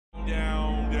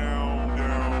Down, down,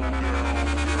 down,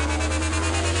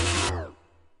 down.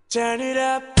 Turn it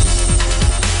up.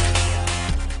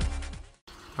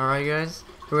 Alright guys,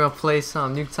 we're gonna play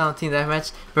some Nuketown Team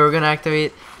Deathmatch, but we're gonna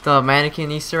activate the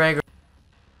mannequin Easter egg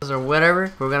or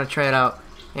whatever. We're gonna try it out,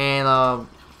 and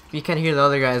you can't hear the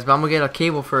other guys, but I'm gonna get a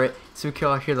cable for it so we can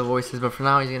all hear the voices. But for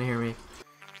now, he's gonna hear me.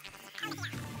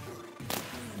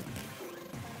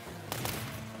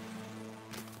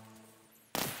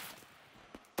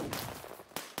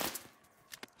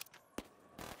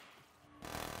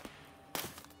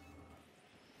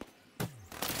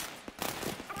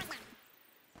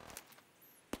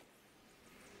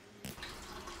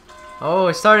 Oh,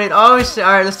 it started. Oh shit!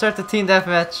 All right, let's start the team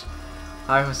deathmatch.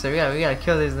 All right, Jose, we gotta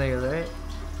kill these niggas, alright?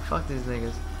 Fuck these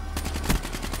niggas.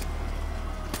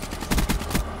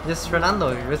 This is Fernando.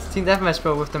 It's team deathmatch,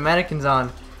 but with the mannequins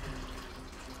on.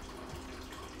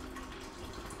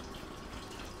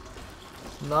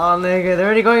 No, nigga, they're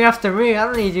already going after me. I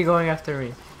don't need you going after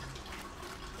me.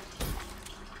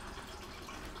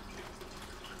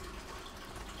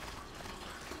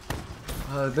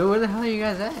 Dude, where the hell are you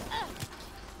guys at?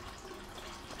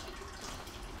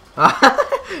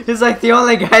 He's like the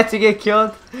only guy to get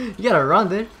killed. You gotta run,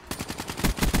 dude.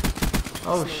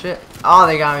 Oh shit. Oh,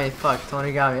 they got me. Fuck,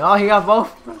 Tony got me. Oh, he got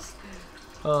both of us.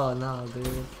 Oh no,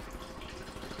 dude.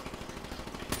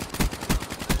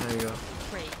 There you go.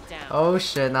 Oh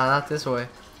shit, nah, not this way.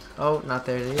 Oh, not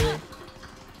there either.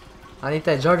 I need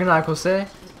that juggernaut, Jose.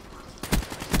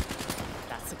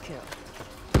 That's a kill.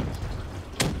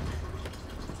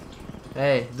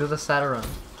 Hey, do the saddle run.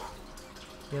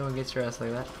 You don't get your ass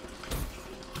like that.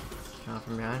 Not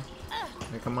from behind.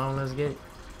 Hey, come on, let's get it.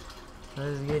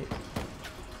 Let's get it.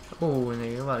 Oh,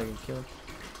 nigga, you're about to get killed.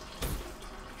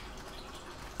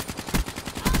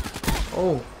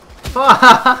 Oh,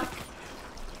 fuck!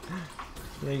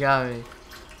 They got me.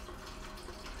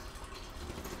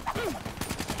 Oh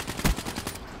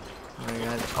my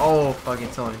god. Oh,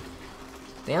 fucking Tony.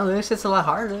 Damn, this shit's a lot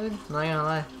harder, dude. I'm not gonna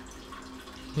lie.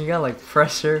 You got like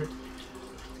pressure.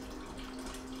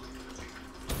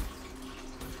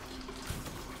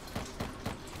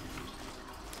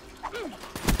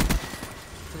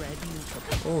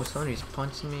 Oh, somebody's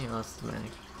punching me. Oh, that's the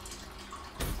manic.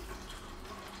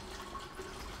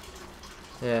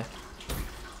 Yeah.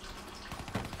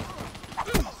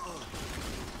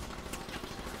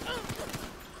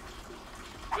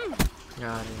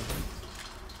 Got it.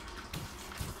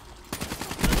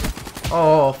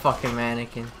 Oh, fucking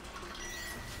mannequin.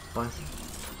 Bunch.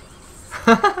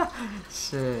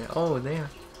 Shit. Oh, damn.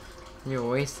 You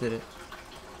wasted it.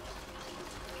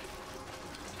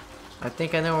 I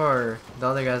think I know where the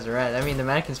other guys are at. I mean, the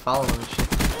mannequins follow them and shit.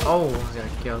 Oh, I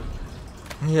got killed.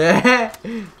 Yeah!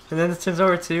 And then it turns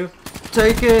over to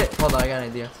take it! Hold on, I got an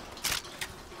idea.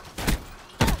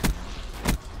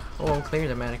 Oh, I'm clearing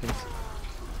the mannequins.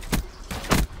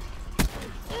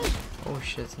 Oh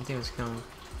shit, something was coming.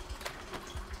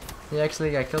 He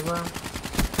actually got killed now?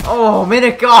 Oh,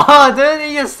 minute! Oh, dude,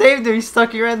 he just saved him! He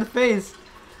stuck you right in the face!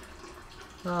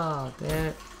 Oh, damn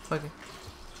it. Fucking.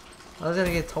 I was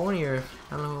gonna get Tony or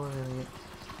I don't know who I was gonna get.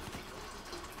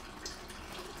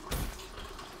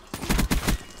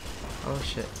 Oh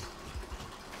shit.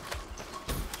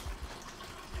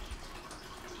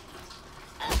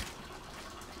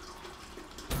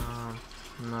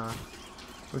 Nah.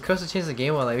 We could also change the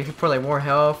game while like we could put like more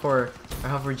health or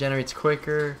health regenerates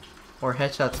quicker or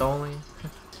headshots only.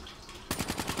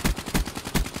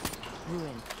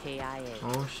 Ruined KIA.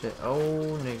 Oh shit.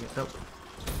 Oh nigga. Nope.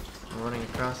 I'm running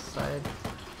across the side.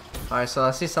 Alright, so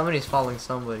I see somebody's following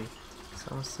somebody. So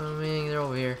I'm assuming they're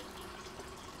over here.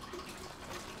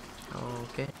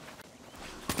 Okay.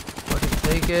 Fucking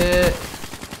take it!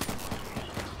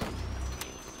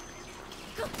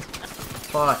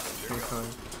 Fuck.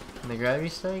 And the gravity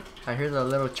strike? I heard the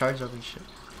little charge up and shit.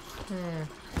 Yeah.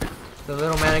 The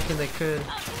little mannequin that could.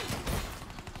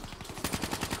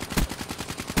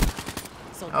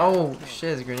 Oh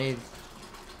shit, it's a grenade.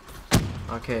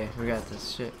 Okay, we got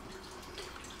this shit.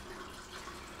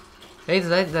 Hey,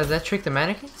 does that trick the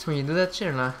mannequins when you do that shit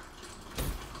or not?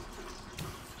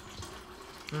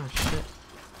 Oh shit.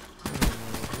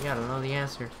 You gotta know the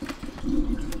answer.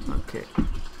 Okay.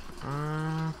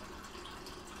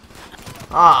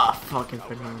 Ah, fucking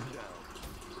Fernando.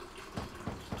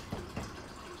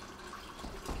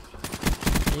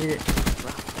 Eat it.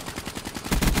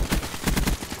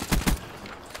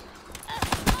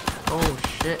 Oh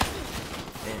shit.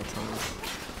 Damn, it's almost.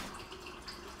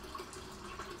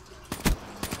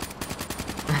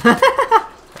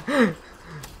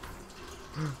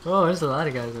 Oh, there's a lot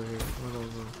of guys over here.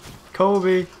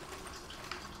 Kobe.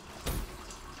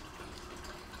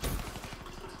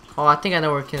 Oh, I think I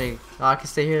know where kidding. Oh, I can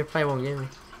stay here. It probably won't get me.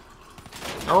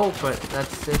 Oh, but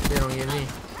that's if they don't get me.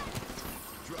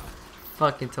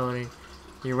 Fucking Tony.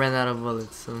 You ran out of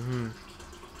bullets. So,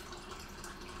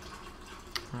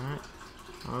 Alright.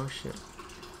 Oh, shit.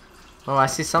 Oh, I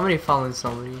see somebody following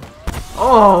somebody.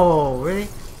 Oh, really?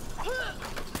 Come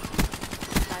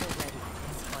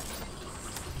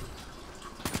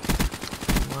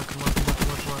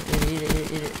on. Eat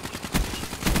it.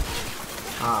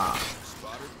 Ah.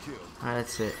 Alright,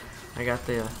 that's it. I got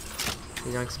the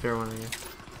young spare one again.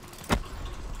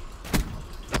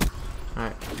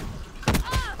 Alright.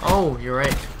 Oh, you're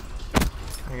right.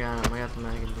 I got him. I got the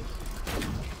mag in there.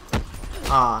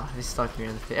 Ah, he's stuck here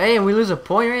in the face. Hey, we lose a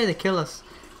point, right? They kill us.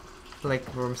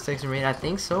 Like, were mistakes were made? I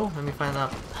think so. Let me find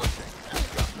out.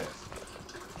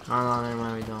 Oh, no, never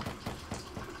mind. We don't.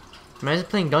 Imagine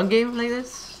playing gun game like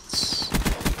this.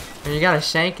 And you got a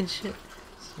shank and shit.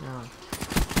 Yeah.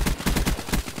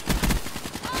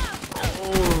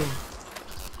 Oh.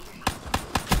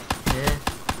 Yeah.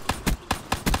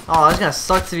 Oh, it's gonna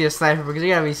suck to be a sniper because you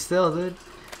gotta be still, dude.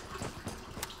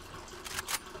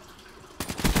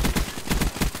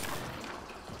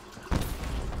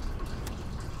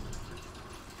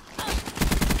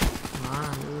 Come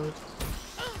on, dude.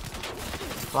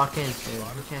 Fucking shit.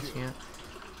 You're catching up.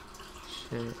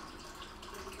 Shit.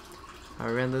 I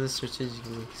ran this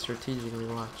strategically,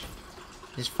 watch.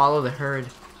 Just follow the herd.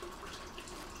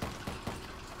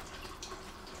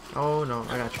 Oh no,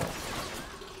 I got trapped.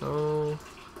 Oh.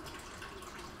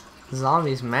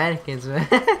 Zombies, mannequins, man.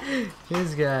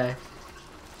 This guy.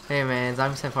 Hey man,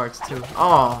 zombies have hearts too.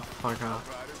 Oh, fuck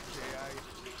off.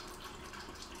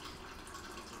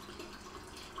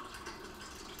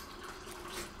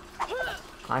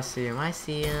 I see him.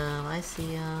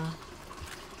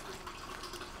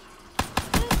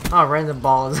 Oh, random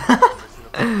balls.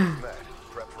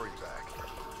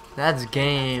 That's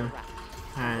game.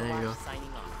 Alright, there you go.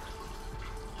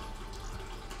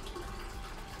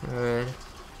 Good.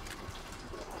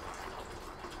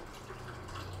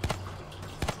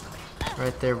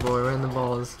 Right there, boy. Random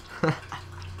balls.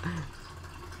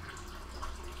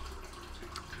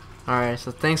 Alright,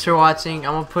 so thanks for watching.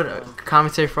 I'm gonna put a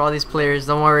commentary for all these players.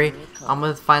 Don't worry. I'm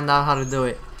gonna find out how to do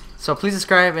it. So please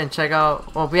subscribe and check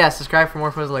out. Well, yeah, subscribe for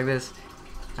more videos like this.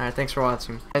 Alright, thanks for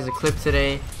watching. There's a clip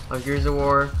today of Gears of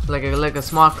War, like a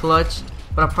small clutch,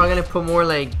 but I'm probably gonna put more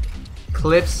like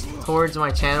clips towards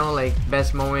my channel, like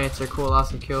best moments or cool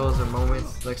awesome kills or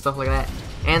moments, like stuff like that.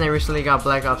 And I recently got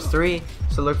Black Ops 3,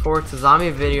 so look forward to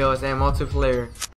zombie videos and multiplayer.